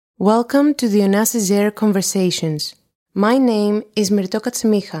Welcome to the Onassis AiR Conversations. My name is Mirto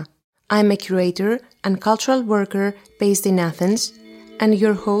Katsimicha. I'm a curator and cultural worker based in Athens and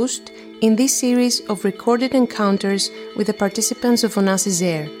your host in this series of recorded encounters with the participants of Onassis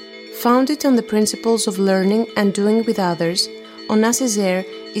AiR. Founded on the principles of learning and doing with others, Onassis AiR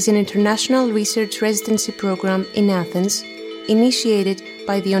is an international research residency program in Athens, initiated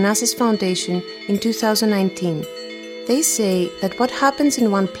by the Onassis Foundation in 2019. They say that what happens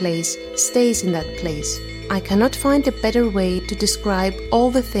in one place stays in that place. I cannot find a better way to describe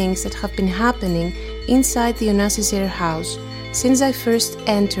all the things that have been happening inside the Onassis AiR house since I first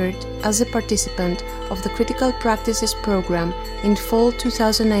entered as a participant of the Critical Practices program in fall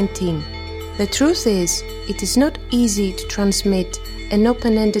 2019. The truth is, it is not easy to transmit an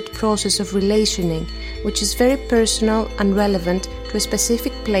open-ended process of relationing, which is very personal and relevant to a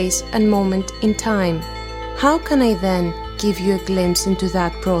specific place and moment in time. How can I then give you a glimpse into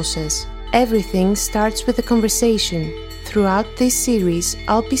that process? Everything starts with a conversation. Throughout this series,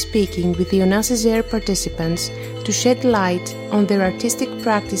 I'll be speaking with the Onassis AiR participants to shed light on their artistic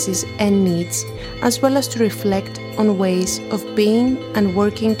practices and needs, as well as to reflect on ways of being and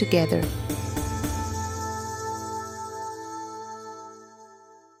working together.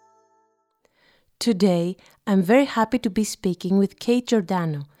 Today, I'm very happy to be speaking with Cate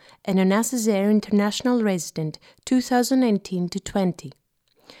Giordano, an Onassis AiR international resident 2019 to 20.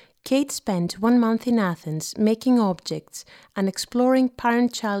 Cate spent 1 month in Athens making objects and exploring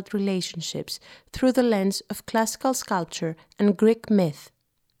parent-child relationships through the lens of classical sculpture and Greek myth.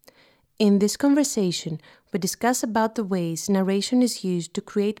 In this conversation, we discuss about the ways narration is used to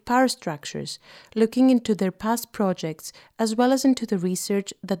create power structures, looking into their past projects as well as into the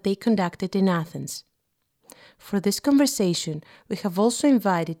research that they conducted in Athens. For this conversation, we have also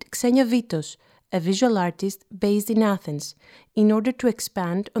invited Xenia Vitos, a visual artist based in Athens, in order to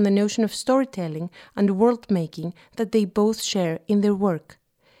expand on the notion of storytelling and world-making that they both share in their work.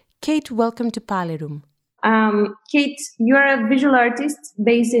 Cate, welcome to Palerum. Cate, you're a visual artist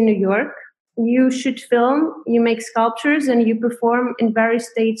based in New York. You shoot film, you make sculptures, and you perform in various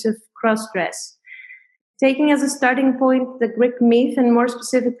states of cross-dress. Taking as a starting point the Greek myth, and more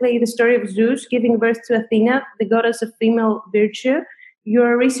specifically the story of Zeus giving birth to Athena, the goddess of female virtue,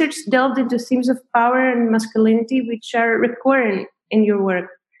 your research delved into themes of power and masculinity which are recurrent in your work.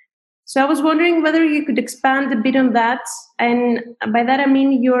 So I was wondering whether you could expand a bit on that, and by that I mean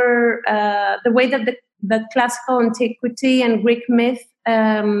the way that classical antiquity and Greek myth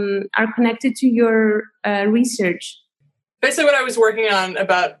are connected to your research. Basically what I was working on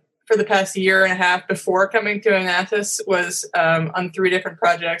for the past year and a half before coming to Onassis was on 3 different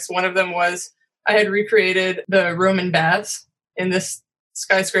projects. One of them was I had recreated the Roman baths in this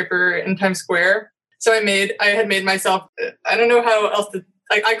skyscraper in Times Square. So I had made myself, I don't know how else to,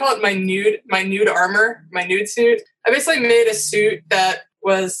 I call it my nude armor, my nude suit. I basically made a suit that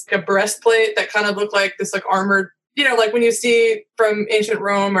was like a breastplate that kind of looked like this like armored, like when you see from ancient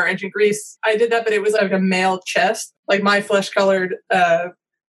Rome or ancient Greece. I did that, but it was like a male chest, like my flesh-colored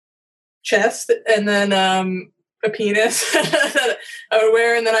chest, and then a penis that I would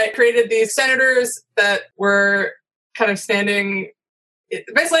wear. And then I created these senators that were kind of standing.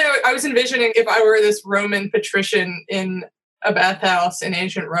 Basically, I was envisioning if I were this Roman patrician in a bathhouse in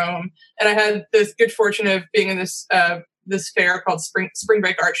ancient Rome, and I had this good fortune of being in this fair called Spring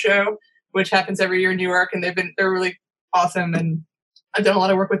Break Art Show, which happens every year in New York, and they're really awesome, and I've done a lot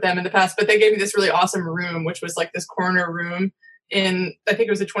of work with them in the past. But they gave me this really awesome room, which was like this corner room in, I think it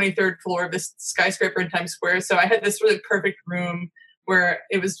was the 23rd floor of this skyscraper in Times Square. So I had this really perfect room where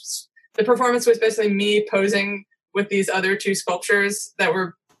the performance was basically me posing with these other 2 sculptures that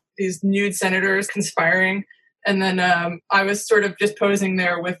were these nude senators conspiring. And then I was sort of just posing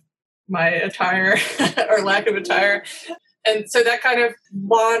there with my attire or lack of attire. And so that kind of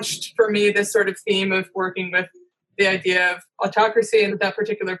launched for me this sort of theme of working with the idea of autocracy, and that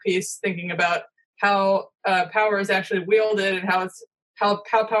particular piece, thinking about how power is actually wielded and how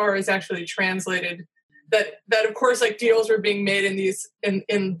power is actually translated. That of course, like, deals were being made in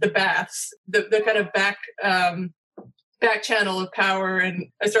the baths, the kind of back channel of power. And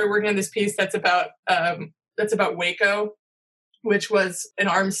I started working on this piece that's about Waco, which was an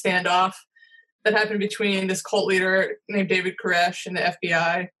armed standoff that happened between this cult leader named David Koresh and the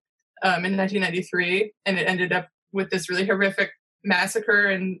FBI in 1993, and it ended up with this really horrific massacre.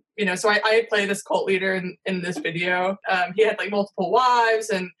 And so I play this cult leader in this video. He had like multiple wives,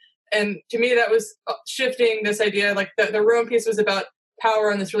 and to me that was shifting this idea. Like the Rome piece was about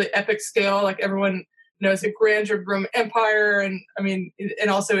power on this really epic scale, like everyone knows the grandeur of the Roman Empire, and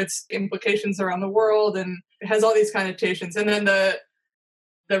also its implications around the world, and it has all these connotations. And then the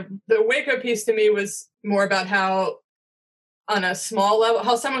the Waco piece to me was more about how, on a small level,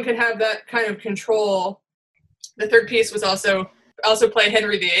 how someone could have that kind of control. The third piece was also play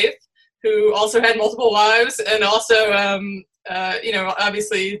Henry VIII, who also had multiple wives, and also,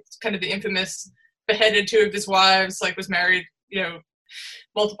 obviously kind of the infamous beheaded two of his wives, like was married,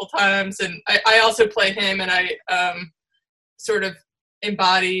 multiple times. And I also play him, and I sort of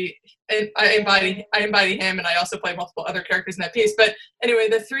embody him, and I also play multiple other characters in that piece. But anyway,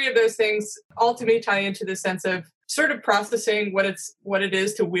 the three of those things all to me tie into the sense of sort of processing what it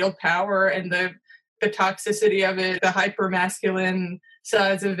is to wield power, and the toxicity of it, the hyper masculine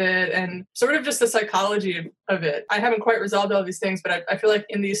sides of it, and sort of just the psychology of it. I haven't quite resolved all these things, but I feel like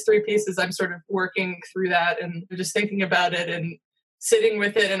in these three pieces, I'm sort of working through that and just thinking about it and sitting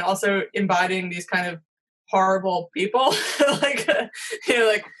with it, and also embodying these kind of horrible people, like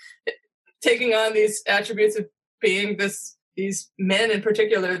taking on these attributes of being these men in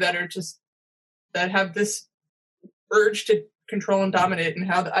particular that have this urge to control and dominate, and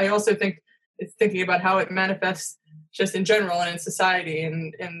how I also think it's thinking about how it manifests just in general and in society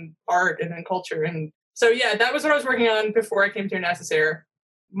and in art and in culture. And so, yeah, that was what I was working on before I came to Onassis AiR.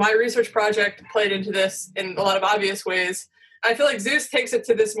 My research project played into this in a lot of obvious ways. I feel like Zeus takes it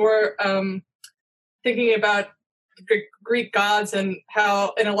to this more thinking about Greek gods, and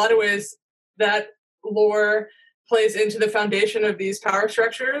how in a lot of ways that lore plays into the foundation of these power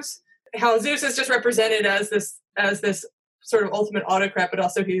structures. How Zeus is just represented as this sort of ultimate autocrat, but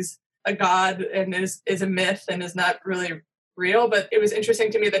also he's a god and is a myth and is not really real. But it was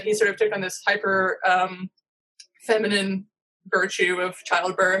interesting to me that he sort of took on this hyper feminine virtue of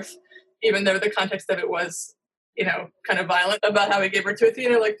childbirth, even though the context of it was, kind of violent, about how he gave birth to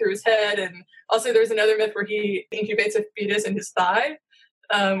Athena, like through his head. And also there's another myth where he incubates a fetus in his thigh,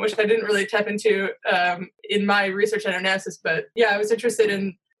 which I didn't really tap into in my research at Onassis. But yeah, I was interested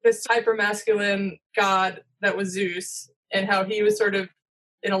in this hyper masculine god that was Zeus, and how he was sort of,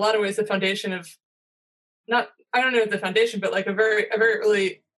 in a lot of ways, the foundation of, I don't know if the foundation, but like a very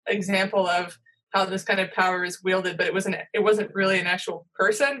early example of how this kind of power is wielded. But it wasn't really an actual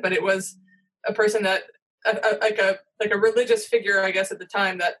person, but it was a person that, like a religious figure, I guess, at the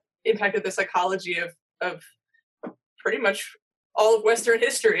time, that impacted the psychology of pretty much all of Western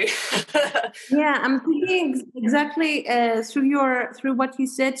history. Yeah, I'm thinking exactly through what you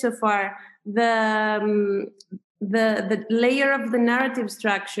said so far, the layer of the narrative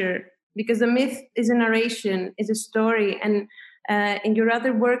structure, because the myth is a narration, is a story, and in your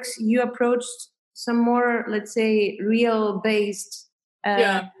other works you approached some more, let's say, real based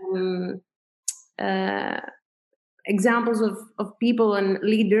examples of people and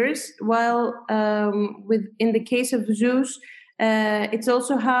leaders, while in the case of Zeus, it's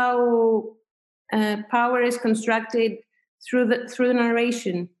also how power is constructed through the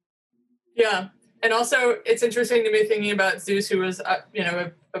narration. Yeah. And also, it's interesting to me thinking about Zeus, who was,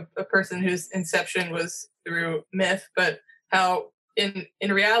 a person whose inception was through myth, but how in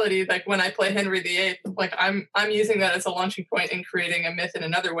reality, like when I play Henry VIII, like I'm using that as a launching point in creating a myth in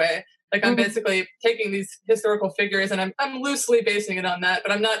another way. Like I'm basically taking these historical figures and I'm loosely basing it on that,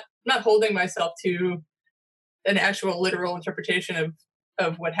 but I'm not holding myself to an actual literal interpretation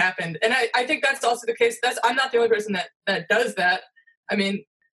of what happened. And I think that's also the case. I'm not the only person that does that. I mean,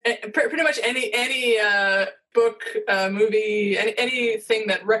 pretty much any book, movie, anything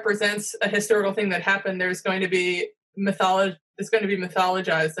that represents a historical thing that happened, there's going to be mythology. It's going to be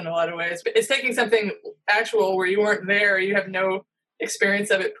mythologized in a lot of ways. But it's taking something actual where you weren't there, you have no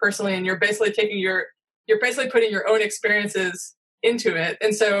experience of it personally, and you're basically putting your own experiences into it.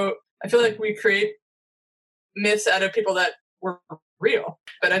 And so I feel like we create myths out of people that were real.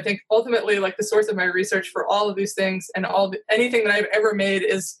 But I think ultimately, like, the source of my research for all of these things and anything that I've ever made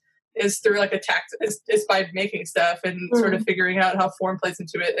is through like is by making stuff and sort of figuring out how form plays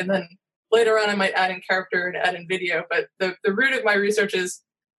into it. And then later on I might add in character and add in video. But the root of my research is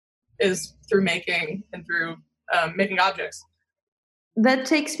through making and through making objects. That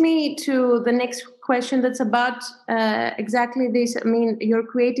takes me to the next question that's about exactly this. I mean, your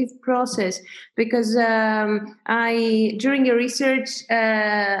creative process, because during your research,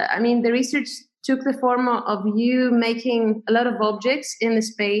 the research took the form of you making a lot of objects in the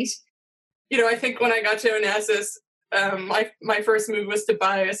space. I think when I got to Onassis, my first move was to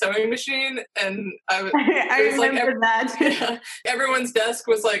buy a sewing machine, and I remember that. Yeah, everyone's desk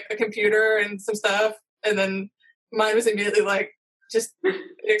was like a computer and some stuff, and then mine was immediately like just an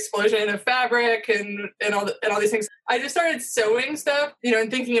explosion of fabric and all these things. I just started sewing stuff,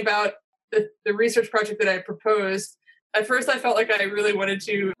 and thinking about the research project that I proposed. At first, I felt like I really wanted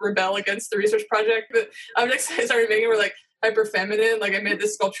to rebel against the research project. The objects I started making were like hyper feminine. Like I made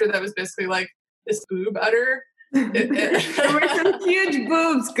this sculpture that was basically like this boob udder. There were some huge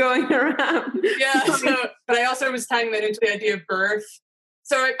boobs going around. Yeah. But I also was tying that into the idea of birth.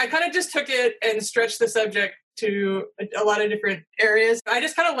 So I kind of just took it and stretched the subject to a lot of different areas. I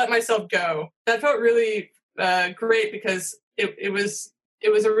just kind of let myself go. That felt really great because it was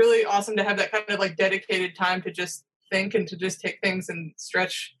really awesome to have that kind of like dedicated time to just think and to just take things and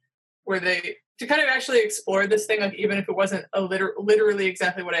stretch to kind of actually explore this thing, like even if it wasn't literally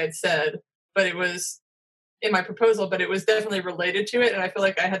exactly what I had said, but it was in my proposal, but it was definitely related to it. And I feel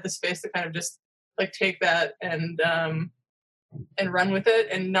like I had the space to kind of just like take that and run with it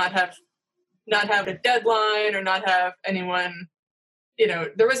and not have a deadline or not have anyone,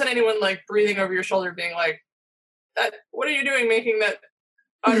 there wasn't anyone like breathing over your shoulder being like, what are you doing making that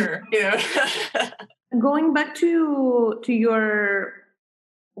udder, Going back to your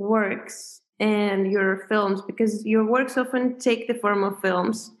works and your films, because your works often take the form of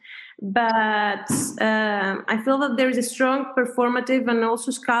films, but I feel that there is a strong performative and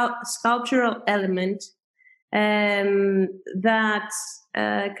also sculptural element that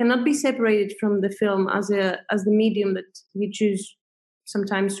cannot be separated from the film as the medium that you choose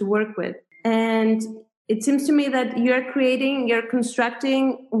sometimes to work with. And it seems to me that you're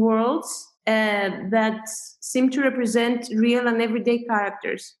constructing worlds that seem to represent real and everyday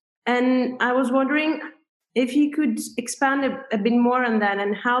characters. And I was wondering if you could expand a bit more on that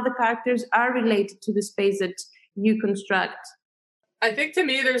and how the characters are related to the space that you construct. I think to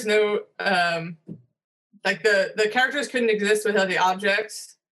me, there's no, like the characters couldn't exist without the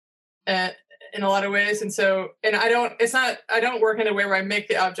objects in a lot of ways. And so, and I don't work in a way where I make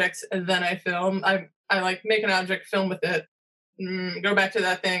the objects and then I film. I like make an object, film with it, go back to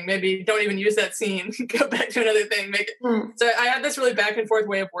that thing, maybe don't even use that scene, go back to another thing, make it. So I have this really back and forth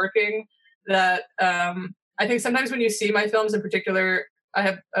way of working that I think sometimes when you see my films in particular, I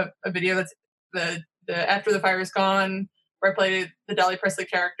have a video that's the After the Fire Is Gone, where I played the Dolly Presley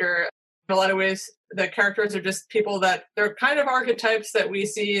character. In a lot of ways, the characters are just people that they're kind of archetypes that we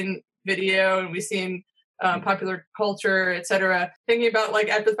see in video and we see in popular culture, etc. Thinking about like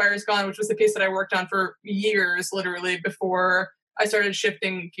After the Fire Is Gone, which was the piece that I worked on for years, literally before I started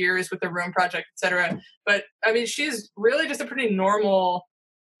shifting gears with the Rome project, etc. But I mean, she's really just a pretty normal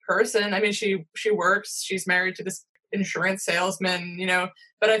person. I mean, she works, she's married to this insurance salesman,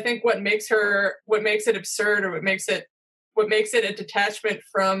 but I think what makes it absurd, or what makes it a detachment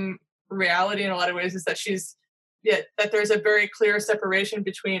from reality in a lot of ways, is that that there's a very clear separation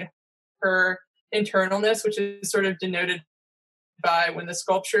between her internalness, which is sort of denoted by when the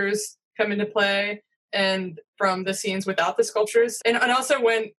sculptures come into play, and from the scenes without the sculptures, and also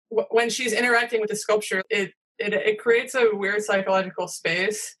when she's interacting with the sculpture, it creates a weird psychological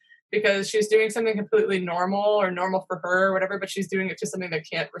space because she's doing something completely normal or normal for her or whatever, but she's doing it to something that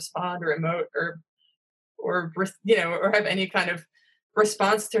can't respond or emote or have any kind of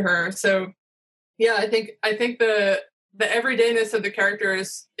response to her. So yeah, I think the everydayness of the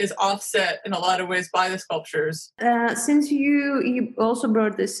characters is offset in a lot of ways by the sculptures. Since you also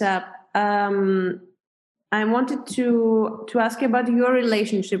brought this up, I wanted to ask you about your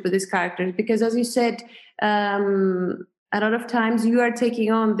relationship with these characters, because as you said, a lot of times you are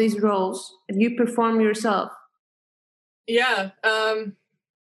taking on these roles and you perform yourself. Yeah.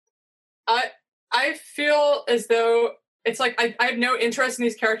 I feel as though it's like I have no interest in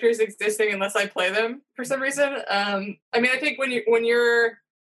these characters existing unless I play them for some reason. I mean, I think when you're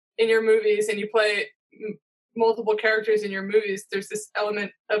in your movies and you play multiple characters in your movies, there's this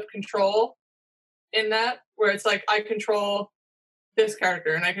element of control in that, where it's like I control this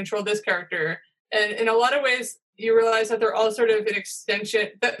character and I control this character, and in a lot of ways you realize that they're all sort of an extension.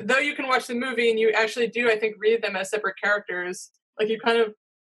 Though you can watch the movie and you actually do, I think, read them as separate characters. Like you kind of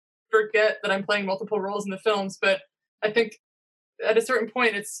forget that I'm playing multiple roles in the films, but I think at a certain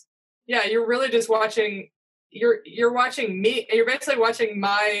point you're really just watching. You're watching me. You're basically watching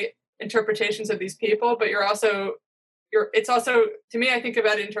my interpretations of these people, but it's also, to me, I think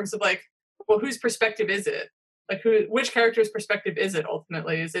about it in terms of like, well, whose perspective is it? Like which character's perspective is it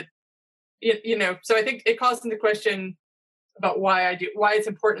ultimately? Is it, so I think it calls into question about why it's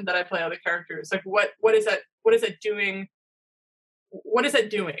important that I play other characters. Like what is that doing? What is that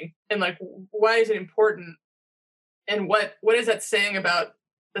doing? And like, why is it important? And what is that saying about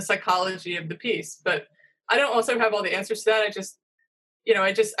the psychology of the piece? But I don't also have all the answers to that. I just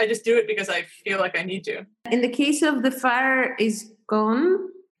do it because I feel like I need to. In the case of The Fire Is Gone,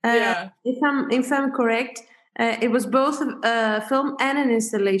 if I'm correct, it was both a film and an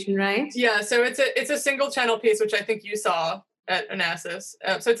installation, right? Yeah, so it's a single channel piece, which I think you saw. at Onassis.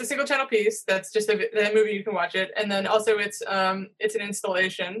 So it's a single channel piece. That's just a movie. You can watch it. And then also it's an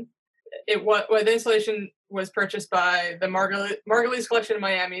installation. The installation was purchased by the Margulies collection in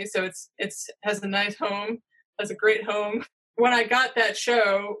Miami. So it's has a nice home, has a great home. When I got that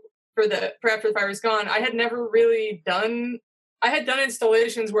show for After the Fire Was Gone, I had never really done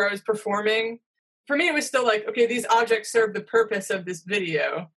installations where I was performing. For me, it was still like, okay, these objects serve the purpose of this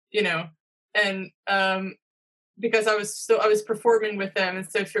video, and because I was performing with them, and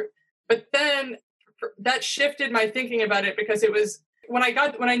so but then that shifted my thinking about it, because it was when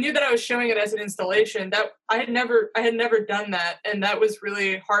I knew that I was showing it as an installation, that I had never done that, and that was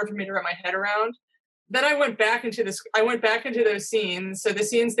really hard for me to wrap my head around. Then I went back into those scenes. So the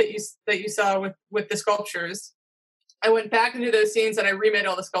scenes that you saw with the sculptures, I went back into those scenes and I remade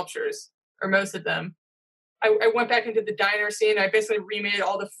all the sculptures, or most of them. I went back into the diner scene. I basically remade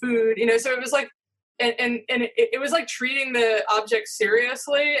all the food, so it was like, and it was like treating the object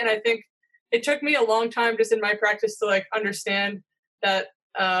seriously. And I think it took me a long time just in my practice to like understand that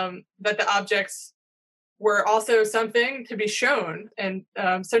the objects were also something to be shown. And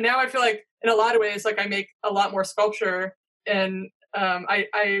so now I feel like in a lot of ways, like I make a lot more sculpture, and I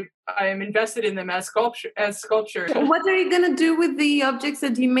am invested in them as sculpture. What are you gonna do with the objects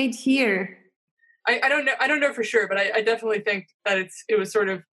that you made here? I don't know for sure, but I definitely think that it was sort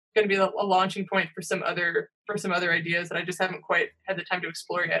of going to be a launching point for some other ideas that I just haven't quite had the time to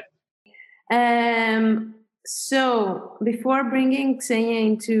explore yet. So before bringing Xenia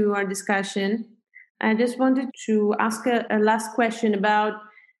into our discussion, I just wanted to ask a last question about,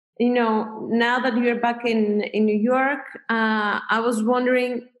 now that you're back in New York, I was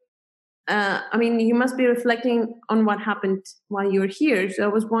wondering, you must be reflecting on what happened while you were here. So I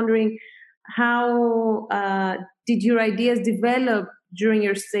was wondering, how did your ideas develop during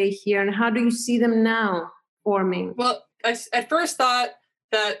your stay here, and how do you see them now forming? Well, I at first thought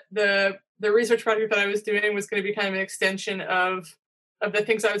that the research project that I was doing was going to be kind of an extension of the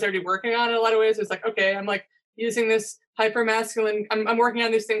things I was already working on in a lot of ways. It was like, okay, I'm like using this hyper-masculine, I'm working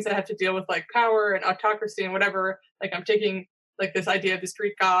on these things that have to deal with like power and autocracy and whatever. Like I'm taking like this idea of this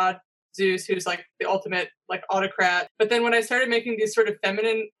Greek god, Zeus, who's like the ultimate like autocrat. But then when I started making these sort of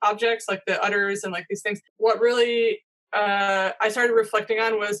feminine objects, like the udders and like these things, what really I started reflecting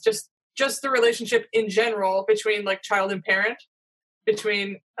on was just the relationship in general between like child and parent,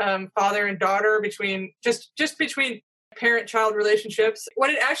 between father and daughter, between just between parent-child relationships. What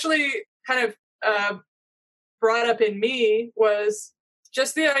it actually kind of brought up in me was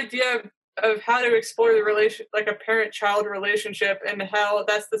just the idea of how to explore the relation, like a parent-child relationship, and how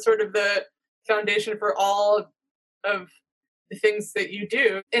that's the sort of the foundation for all of the things that you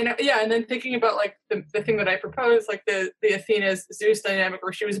do. And and then thinking about like the thing that I proposed, like the Athena's Zeus dynamic,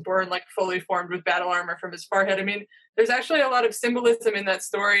 where she was born like fully formed with battle armor from his forehead. I mean, there's actually a lot of symbolism in that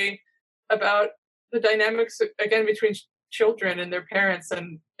story about the dynamics again between children and their parents,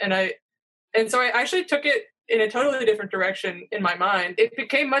 and so I actually took it in a totally different direction in my mind. It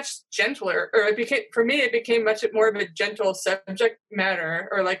became much gentler, or it became much more of a gentle subject matter,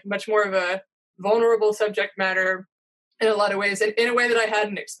 or like much more of a vulnerable subject matter in a lot of ways, and in a way that I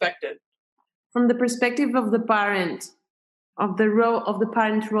hadn't expected. From the perspective of the parent, of the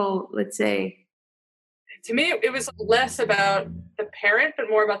parent role, let's say. To me, it was less about the parent, but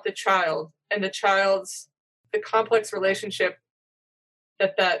more about the child and the child's the complex relationship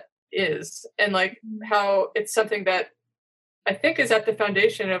that is, and like how it's something that I think is at the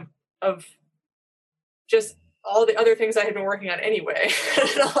foundation of just all the other things I had been working on anyway.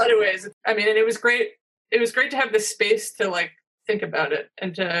 In a lot of ways, I mean, and it was great. It was great to have the space to like think about it,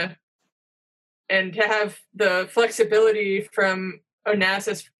 and to have the flexibility from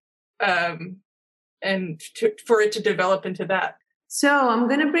Onassis, and for it to develop into that. So I'm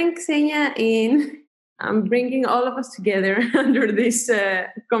going to bring Xenia in. I'm bringing all of us together under this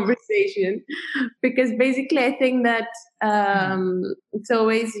conversation, because basically I think that it's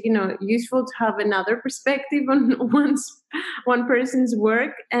always, useful to have another perspective on one person's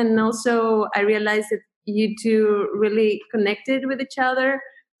work. And also I realized that you two really connected with each other.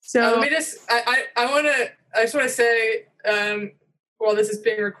 So let me just, I just want to say, while this is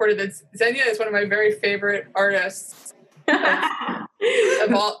being recorded, that Xenia is one of my very favorite artists.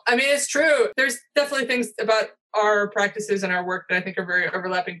 Of all. I mean, it's true. There's definitely things about our practices and our work that I think are very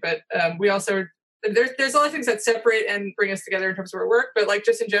overlapping, but we also, there's a lot of things that separate and bring us together in terms of our work, but like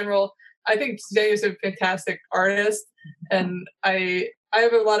just in general, I think Xenia is a fantastic artist, and I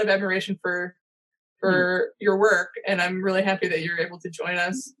have a lot of admiration for for your work. And I'm really happy that you're able to join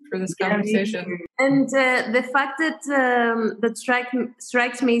us for this conversation. And the fact that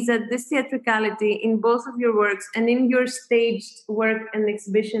strikes me is that this theatricality in both of your works and in your staged work and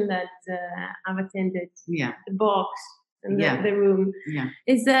exhibition that I've attended, the box and the room,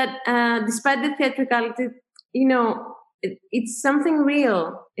 is that despite the theatricality, it's something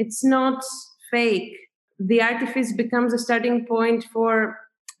real. It's not fake. The artifice becomes a starting point for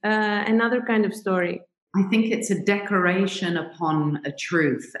another kind of story. I think it's a decoration upon a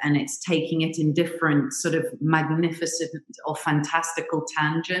truth, and it's taking it in different sort of magnificent or fantastical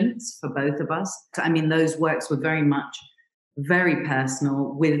tangents for both of us. I mean, those works were very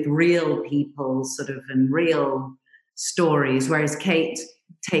personal with real people sort of and real stories, whereas Cate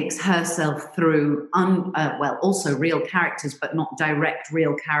takes herself through, also real characters, but not direct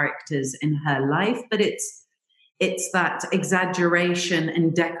real characters in her life. But it's that exaggeration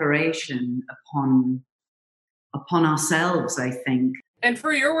and decoration upon ourselves, I think. And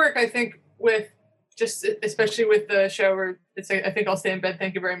for your work, I think especially with the show where it's like, I think I'll stay in bed,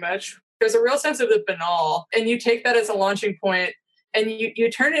 thank you very much. There's a real sense of the banal, and you take that as a launching point and you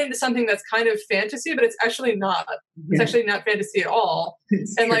turn it into something that's kind of fantasy, but it's actually not. It's actually not fantasy at all.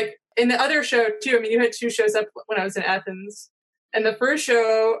 And like in the other show too, I mean, you had 2 shows up when I was in Athens, and the first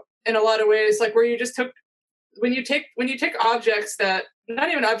show in a lot of ways, like where you just took, when you take objects that, not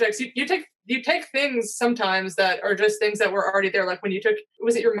even objects, you take things sometimes that are just things that were already there. Like when you took,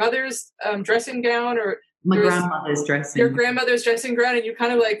 was it your mother's dressing gown or my grandmother's dressing? Your grandmother's dressing gown, and you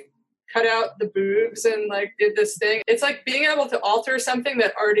kind of like cut out the boobs and like did this thing. It's like being able to alter something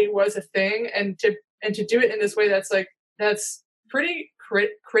that already was a thing, and to do it in this way that's pretty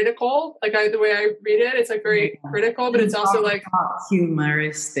critical. Like the way I read it, it's like very critical, but it's also like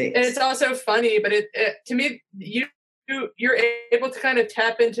humoristic. And it's also funny, but it to me, you're able to kind of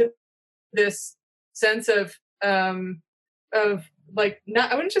tap into this sense of like, not,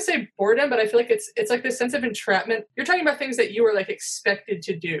 I wouldn't just say boredom, but I feel like it's like this sense of entrapment. You're talking about things that you were like expected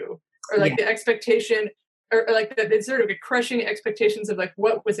to do, or like the expectation, or like the sort of crushing expectations of like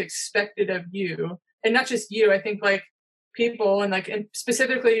what was expected of you, and not just you. I think like people, and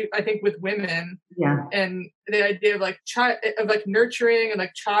specifically I think with women, and the idea of like nurturing and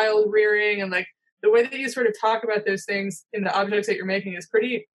like child rearing, and like the way that you sort of talk about those things in the objects that you're making is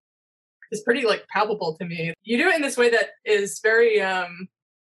pretty like palpable to me. You do it in this way that is very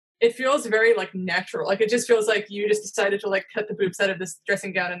it feels very like natural. Like it just feels like you just decided to like cut the boobs out of this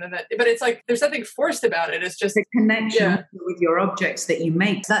dressing gown, and then but it's like there's something forced about it. It's just the connection with your objects that you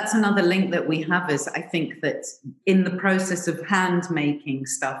make. That's another link that we have, is I think that in the process of hand making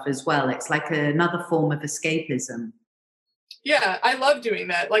stuff as well, it's like another form of escapism. Yeah, I love doing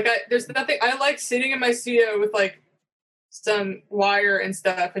that. Like there's nothing, I like sitting in my studio with like some wire and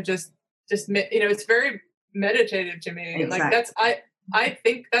stuff and just it's very meditative to me. Exactly. Like that's I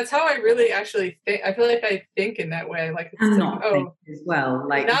think that's how I really actually think. I feel like I think in that way. Like it's not think as well.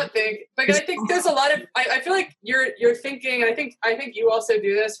 Like not think. But I think there's a lot of. I feel like you're thinking. I think you also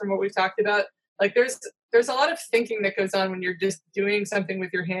do this from what we've talked about. Like there's a lot of thinking that goes on when you're just doing something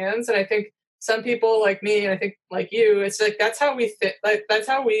with your hands. And I think some people like me, and I think like you, it's like that's how we think. Like that's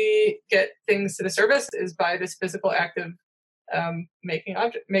how we get things to the surface, is by this physical act of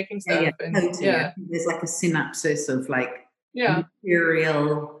making stuff. Totally. There's like a synapsis of like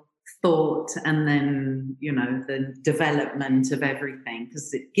material thought, and then the development of everything,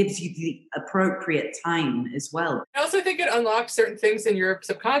 because it gives you the appropriate time as well. I also think it unlocks certain things in your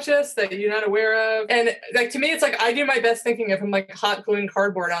subconscious that you're not aware of. And like to me, it's like I do my best thinking if I'm like hot gluing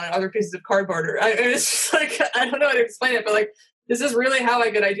cardboard on other pieces of cardboard, or it's just like I don't know how to explain it, but like this is really how I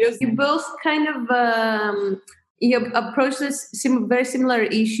get ideas. You both kind of you approach this very similar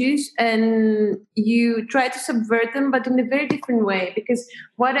issues, and you try to subvert them, but in a very different way. Because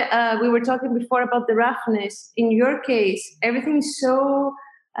what we were talking before about the roughness, in your case, everything is so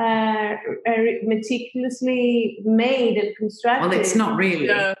meticulously made and constructed. Well, it's not really.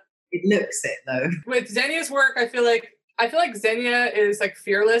 It looks it though. With Xenia's work, I feel like Xenia is like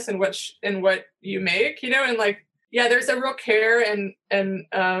fearless in what you make, and like there's a real care and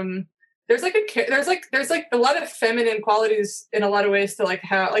there's a lot of feminine qualities in a lot of ways to like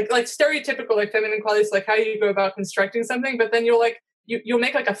how like stereotypical like feminine qualities, like how you go about constructing something, but then you'll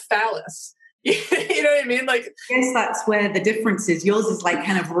make like a phallus. You know what I mean? Like I guess that's where the difference is. Yours is like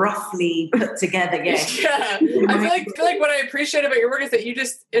kind of roughly put together. Yeah. I feel like what I appreciate about your work is that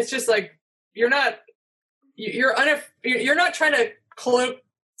it's just like you're not trying to cloak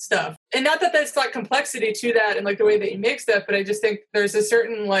stuff, and not that there's not complexity to that and like the way that you make stuff, but I just think there's a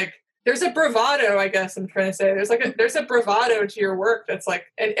certain like there's a bravado, I guess I'm trying to say. There's a bravado to your work that's like,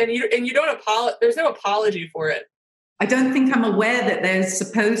 and you don't there's no apology for it. I don't think I'm aware that there's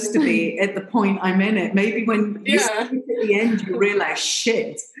supposed to be at the point I'm in it. Maybe when you at the end, you realize,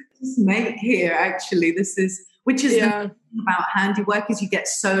 shit, this make here, actually, this is, which is the thing about handiwork, is you get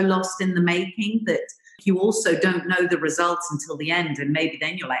so lost in the making that you also don't know the results until the end. And maybe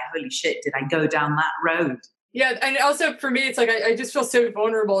then you're like, holy shit, did I go down that road? Yeah. And also for me, it's like, I just feel so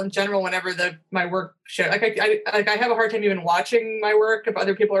vulnerable in general whenever my work show. Like I have a hard time even watching my work if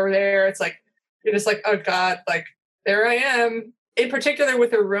other people are there. It's like, you're just like, oh God, like, there I am. In particular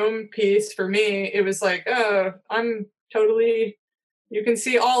with the Rome piece, for me, it was like, oh, I'm totally, you can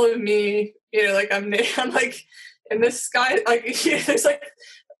see all of me, you know, like I'm like in this sky, like there's like,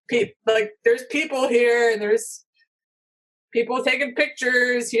 there's people here and there's people taking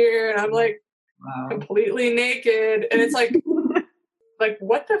pictures here. And I'm like completely naked. And it's like, like,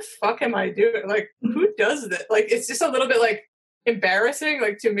 what the fuck am I doing? Like, who does this? Like, it's just a little bit like, embarrassing,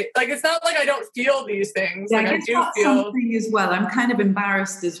 like to me. Like it's not like I don't feel these things. Yeah, like I do feel something as well. I'm kind of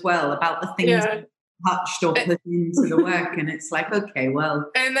embarrassed as well about the things touched or put into the work, and it's like, okay, well.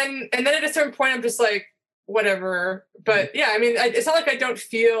 And then at a certain point, I'm just like, whatever. But yeah, I mean, it's not like I don't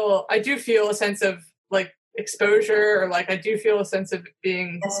feel. I do feel a sense of like exposure, or like I do feel a sense of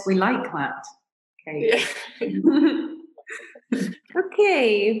being. Yes, we like that. Okay. Yeah.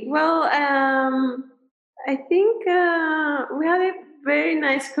 Okay. Well. I think we had a very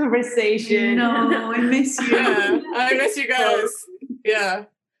nice conversation. No, I miss you. Yeah, I miss you guys. Yeah.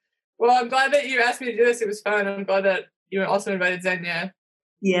 Well, I'm glad that you asked me to do this. It was fun. I'm glad that you also invited Xenia.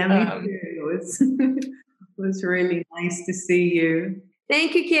 Yeah, me too. It was really nice to see you.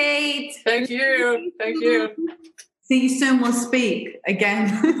 Thank you, Kate. Thank you. Thank you. See you soon. We'll speak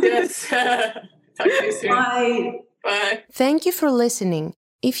again. Yes. Talk to you soon. Bye. Bye. Thank you for listening.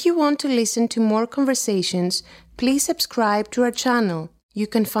 If you want to listen to more conversations, please subscribe to our channel. You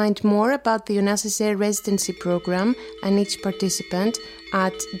can find more about the Onassis AiR residency program and each participant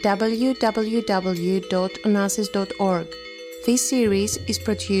at www.onassis.org. This series is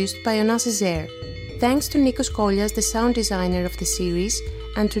produced by Onassis AiR. Thanks to Nikos Kolias, the sound designer of the series,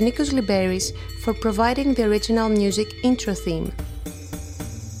 and to Nikos Liberis for providing the original music intro theme.